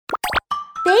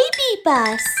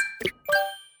Bus.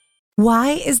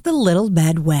 Why is the little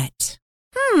bed wet?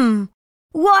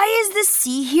 Why is the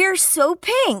sea here so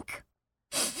pink?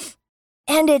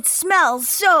 And it smells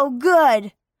so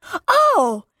good.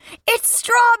 Oh, it's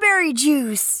strawberry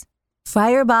juice.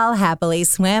 Fireball happily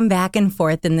swam back and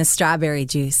forth in the strawberry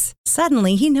juice.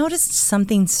 Suddenly, he noticed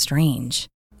something strange.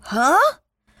 Huh?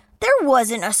 There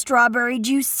wasn't a strawberry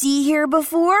juice sea here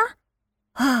before.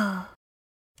 The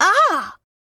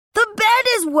bed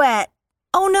is wet.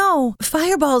 Oh no,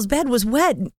 Fireball's bed was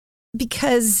wet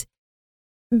because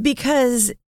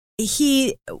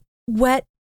he wet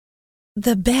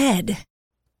the bed.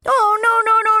 Oh,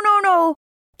 no.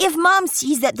 If Mom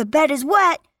sees that the bed is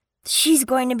wet, she's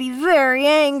going to be very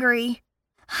angry.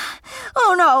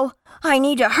 Oh no, I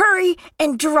need to hurry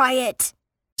and dry it.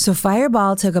 So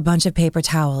Fireball took a bunch of paper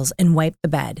towels and wiped the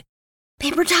bed.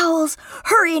 Paper towels,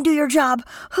 hurry and do your job.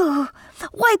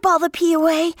 Wipe all the pee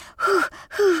away.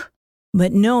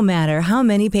 But no matter how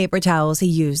many paper towels he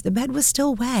used, the bed was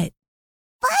still wet.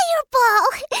 Fireball,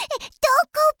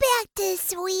 don't go back to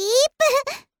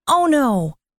sleep. Oh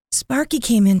no! Sparky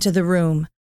came into the room.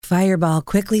 Fireball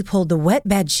quickly pulled the wet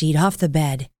bed sheet off the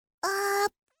bed.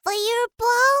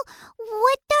 Fireball,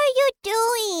 what are you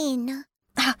doing?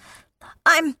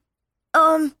 I'm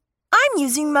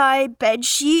using my bed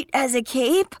sheet as a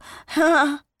cape.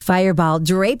 Fireball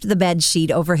draped the bed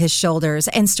sheet over his shoulders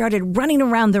and started running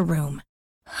around the room.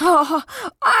 Oh,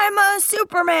 I'm a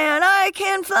Superman. I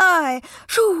can fly.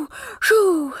 Shoo,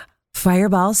 shoo.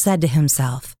 Fireball said to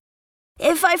himself,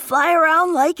 If I fly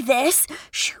around like this,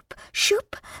 shoop,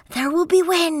 shoop, there will be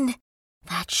wind.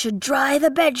 That should dry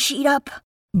the bed sheet up.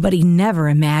 But he never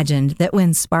imagined that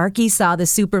when Sparky saw the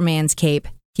Superman's cape,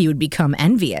 he would become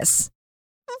envious.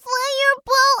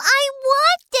 Fireball, I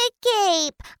want the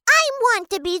cape. I want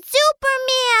to be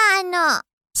Superman.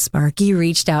 Sparky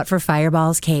reached out for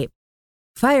Fireball's cape.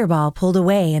 Fireball pulled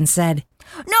away and said,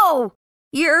 No,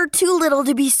 you're too little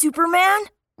to be Superman.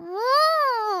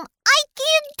 I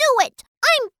can't do it.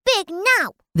 I'm big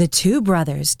now. The two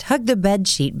brothers tugged the bed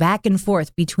sheet back and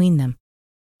forth between them.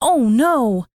 Oh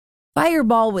no!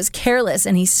 Fireball was careless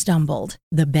and he stumbled.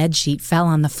 The bed sheet fell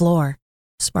on the floor.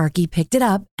 Sparky picked it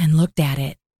up and looked at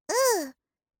it.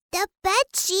 The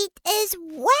bed sheet is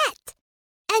wet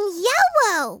and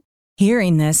yellow.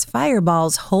 Hearing this,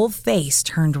 Fireball's whole face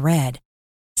turned red.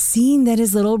 Seeing that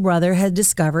his little brother had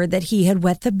discovered that he had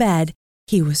wet the bed,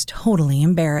 he was totally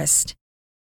embarrassed.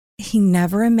 He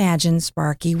never imagined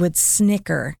Sparky would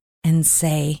snicker and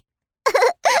say,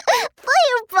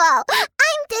 Fireball,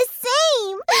 I'm the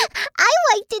same. I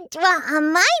like to draw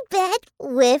on my bed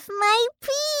with my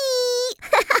pee.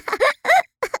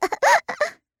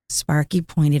 Sparky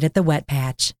pointed at the wet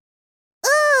patch.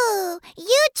 Ooh,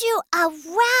 you drew a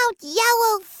round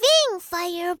yellow thing,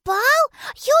 Fireball.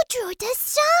 You drew the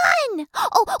sun.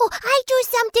 Oh, I drew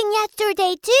something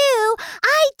yesterday too.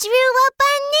 I drew a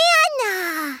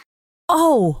banana.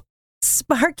 Oh,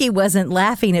 Sparky wasn't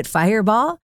laughing at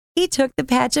Fireball. He took the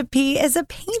patch of pee as a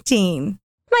painting.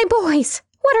 My boys,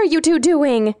 what are you two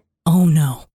doing? Oh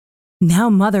no. Now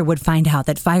Mother would find out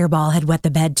that Fireball had wet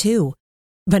the bed too.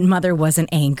 But Mother wasn't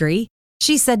angry.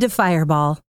 She said to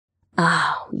Fireball,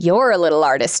 Oh, you're a little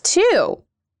artist too.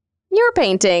 Your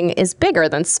painting is bigger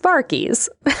than Sparky's.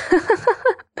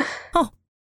 Oh,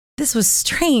 this was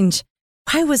strange.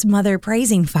 Why was Mother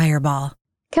praising Fireball?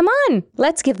 Come on,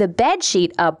 let's give the bed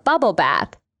sheet a bubble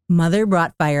bath. Mother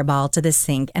brought Fireball to the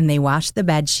sink and they washed the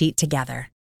bed sheet together.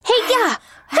 Hey-ya!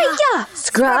 Hey-ya!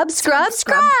 Scrub, scrub,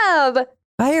 scrub!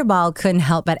 Fireball couldn't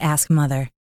help but ask Mother,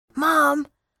 Mom,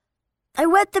 I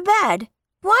wet the bed.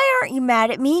 Why aren't you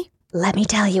mad at me? Let me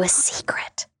tell you a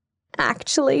secret.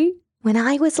 Actually, when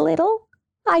I was little,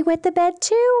 I wet the bed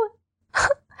too.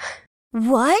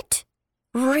 What?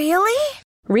 Really?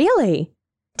 Really?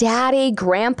 Daddy,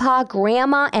 Grandpa,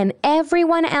 Grandma, and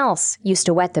everyone else used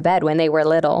to wet the bed when they were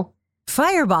little.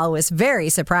 Fireball was very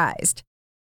surprised.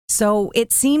 So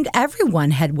it seemed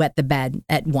everyone had wet the bed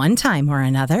at one time or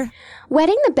another.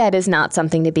 Wetting the bed is not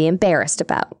something to be embarrassed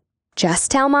about.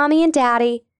 Just tell Mommy and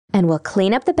Daddy, and we'll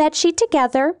clean up the bed sheet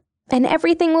together, and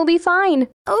everything will be fine.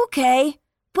 Okay,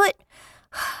 but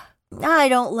I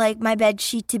don't like my bed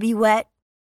sheet to be wet.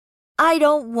 I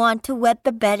don't want to wet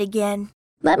the bed again.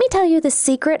 Let me tell you the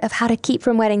secret of how to keep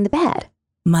from wetting the bed.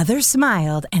 Mother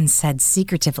smiled and said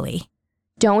secretively,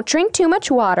 Don't drink too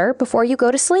much water before you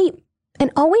go to sleep,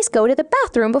 and always go to the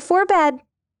bathroom before bed.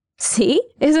 See?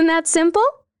 Isn't that simple?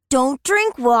 Don't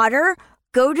drink water.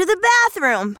 Go to the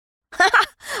bathroom.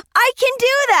 I can do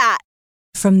that.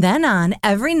 From then on,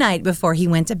 every night before he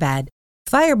went to bed,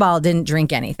 Fireball didn't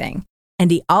drink anything, and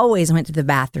he always went to the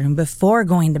bathroom before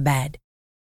going to bed.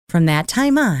 From that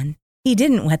time on, he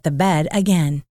didn't wet the bed again.